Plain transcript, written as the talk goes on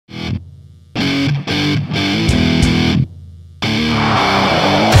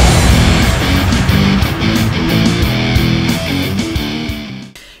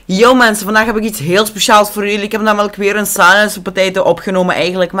Yo mensen, vandaag heb ik iets heel speciaals voor jullie. Ik heb namelijk weer een SilencedPotato opgenomen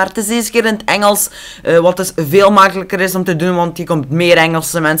eigenlijk. Maar het is deze keer in het Engels. Wat dus veel makkelijker is om te doen. Want je komt meer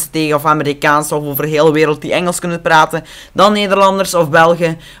Engelse mensen tegen. Of Amerikaanse of over heel de wereld die Engels kunnen praten. Dan Nederlanders of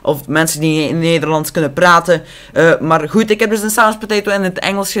Belgen. Of mensen die in Nederlands kunnen praten. Maar goed, ik heb dus een SilencedPotato in het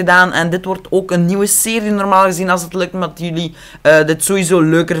Engels gedaan. En dit wordt ook een nieuwe serie normaal gezien. Als het lukt, omdat jullie dit sowieso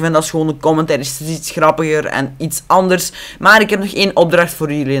leuker vinden als gewoon een commentary. Het is iets grappiger en iets anders. Maar ik heb nog één opdracht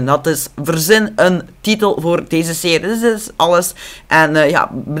voor jullie. En dat is verzin een titel voor deze serie. Dus dit is alles. En ja,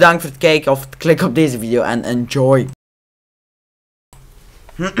 bedankt voor het kijken of het klikken op deze video. En enjoy.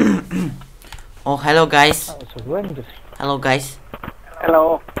 Oh, hello guys. That was horrendous. Hello guys.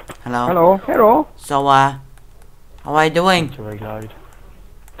 Hello. Hello. Hello. Hello. So, how are you doing? To reload.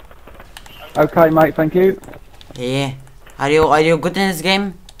 Okay, mate. Thank you. Yeah. Are you good in this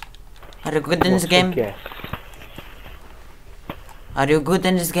game? Are you good in this game? Yes. Are you good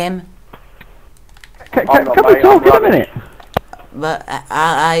in this game? Can we talk in a minute? But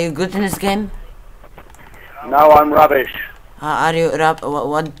are you good in this game? No, I'm rubbish. Are you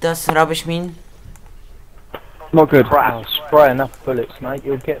what does rubbish mean? Not good. Crap. Spray enough bullets, mate.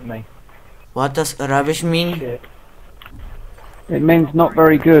 You'll get me. What does rubbish mean? Shit. It means not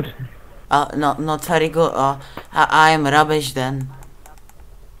very good. Not very good. I am rubbish then.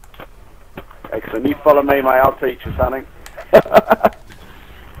 Excellent. You follow me, mate. I'll teach you something.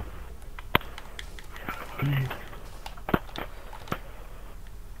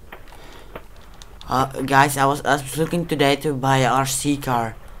 Guys, I was looking today to buy a RC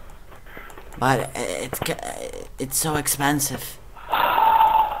car, but it's so expensive.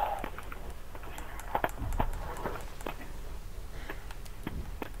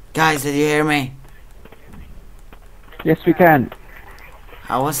 Guys, did you hear me? Yes, we can.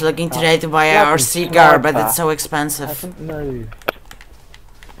 I was looking today to buy a RC car, but it's so expensive. Haven't moved.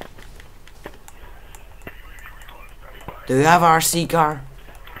 Do you have a RC car?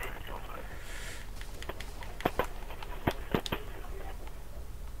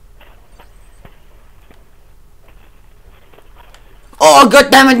 Oh, god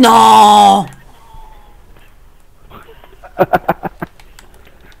damn it, no!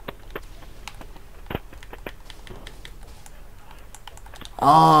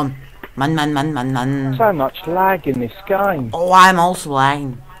 Oh, man. So much lag in this game. Oh, I'm also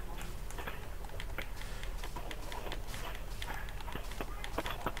lagging.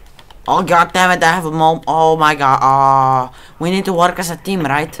 Oh, god damn it, I have a mom. Oh my god. We need to work as a team,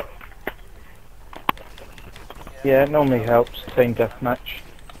 right? Yeah, it normally helps. Team deathmatch.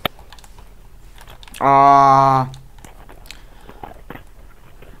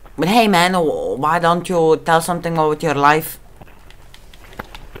 But hey man, why don't you tell something about your life?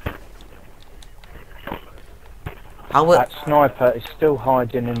 That sniper is still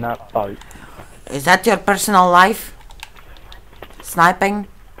hiding in that boat. Is that your personal life? Sniping?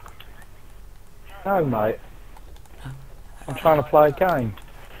 No, mate. I'm trying to play a game.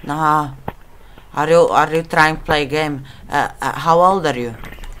 Nah. Are you trying to play a game? How old are you?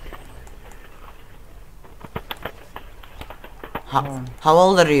 How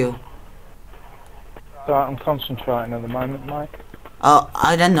old are you? So I'm concentrating at the moment, mate. Oh,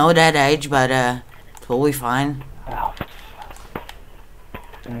 I don't know that age, but it will be fine. Oh,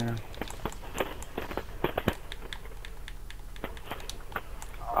 yeah.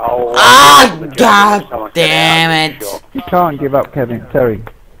 Oh, God damn it! You can't give up, Kevin. Terry.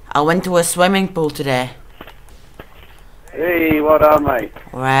 I went to a swimming pool today. Hey, well done, mate.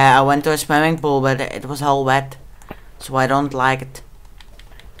 Well, I went to a swimming pool, but it was all wet, so I don't like it.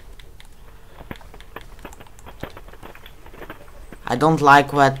 I don't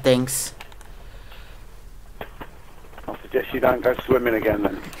like wet things. I suggest you don't go swimming again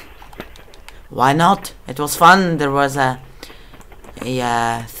then. Why not? It was fun. There was a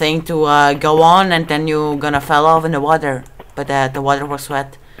thing to go on, and then you gonna fall off in the water, but the water was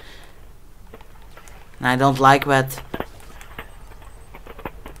wet. And I don't like wet.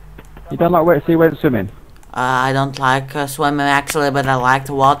 You don't like wet, so you went swimming? I don't like swimming actually, but I like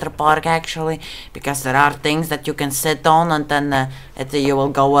the water park actually, because there are things that you can sit on, and then you will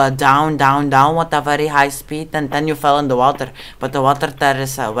go down with a very high speed, and then you fell in the water. But the water there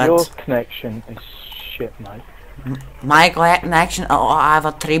is wet. Your connection is shit, mate. My connection? Oh, I have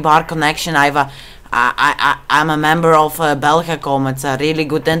a 3-bar connection. I'm a member of Belgacom. It's a really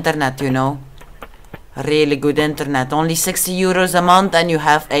good internet, you know. Really good internet. Only 60 euros a month, and you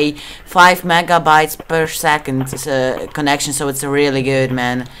have a 5 megabytes per second connection, so it's really good,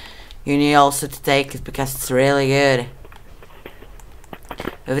 man. You need also to take it because it's really good.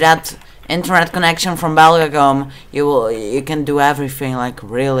 With that internet connection from Belgacom, you can do everything, like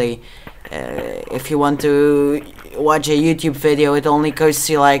really. If you want to watch a YouTube video, it only costs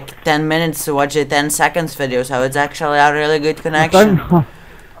you like 10 minutes to watch a 10 seconds video, so it's actually a really good connection.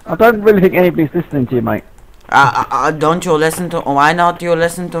 I don't really think anybody's listening to you, mate. Don't you listen to? Why not you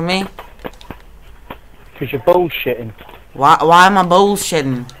listen to me? Because you're bullshitting. Why am I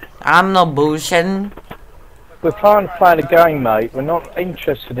bullshitting? I'm not bullshitting. We're trying to play the game, mate. We're not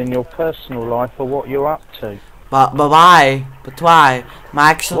interested in your personal life or what you're up to. But why? But why?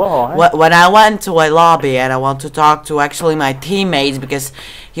 When I went to a lobby and I want to talk to actually my teammates, because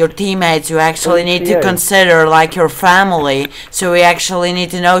your teammates you actually need to consider like your family, so we actually need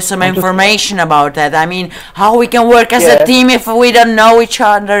to know some information about that. I mean, how we can work as a team if we don't know each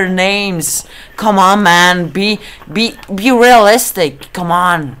other's names? Come on, man, be realistic. Come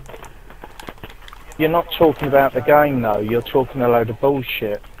on. You're not talking about the game though. You're talking a load of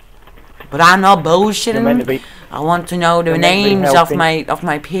bullshit. But I'm not bullshitting. Meant to be, I want to know the names of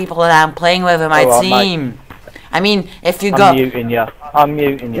my people that I'm playing with in my team. Mate. I mean, if you I'm muting you. I'm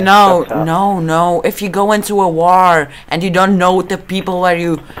muting you. No. If you go into a war and you don't know the people where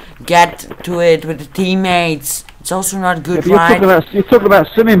you get to it with the teammates, it's also not good, right? You're talking about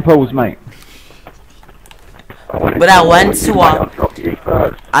swimming pools, mate. But I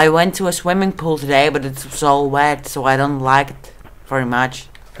went to a swimming pool today, but it's all wet, so I don't like it very much,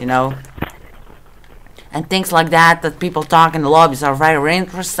 you know. And things like that people talk in the lobbies are very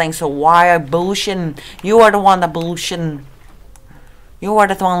interesting, so why are bullshitting? You are the one that bullshitting. You are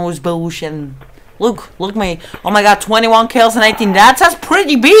the one who's bullshitting. Look me. Oh my god, 21 kills and 18 deaths. That's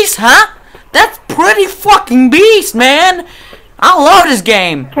pretty beast, huh? That's pretty fucking beast, man. I love this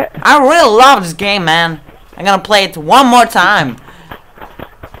game. I really love this game, man. I'm gonna play it one more time.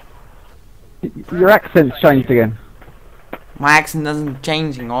 Your accent's changed again. My accent doesn't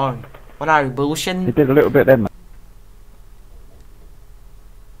changing, or what are you bullshitting? It did a little bit then, mate.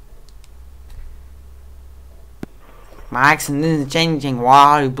 My accent isn't changing.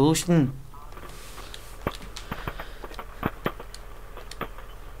 Why are you bullshitting?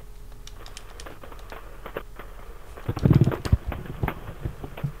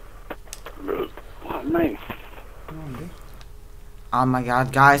 What, mate? Oh my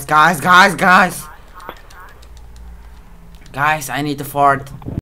god, guys. Guys, I need to fart.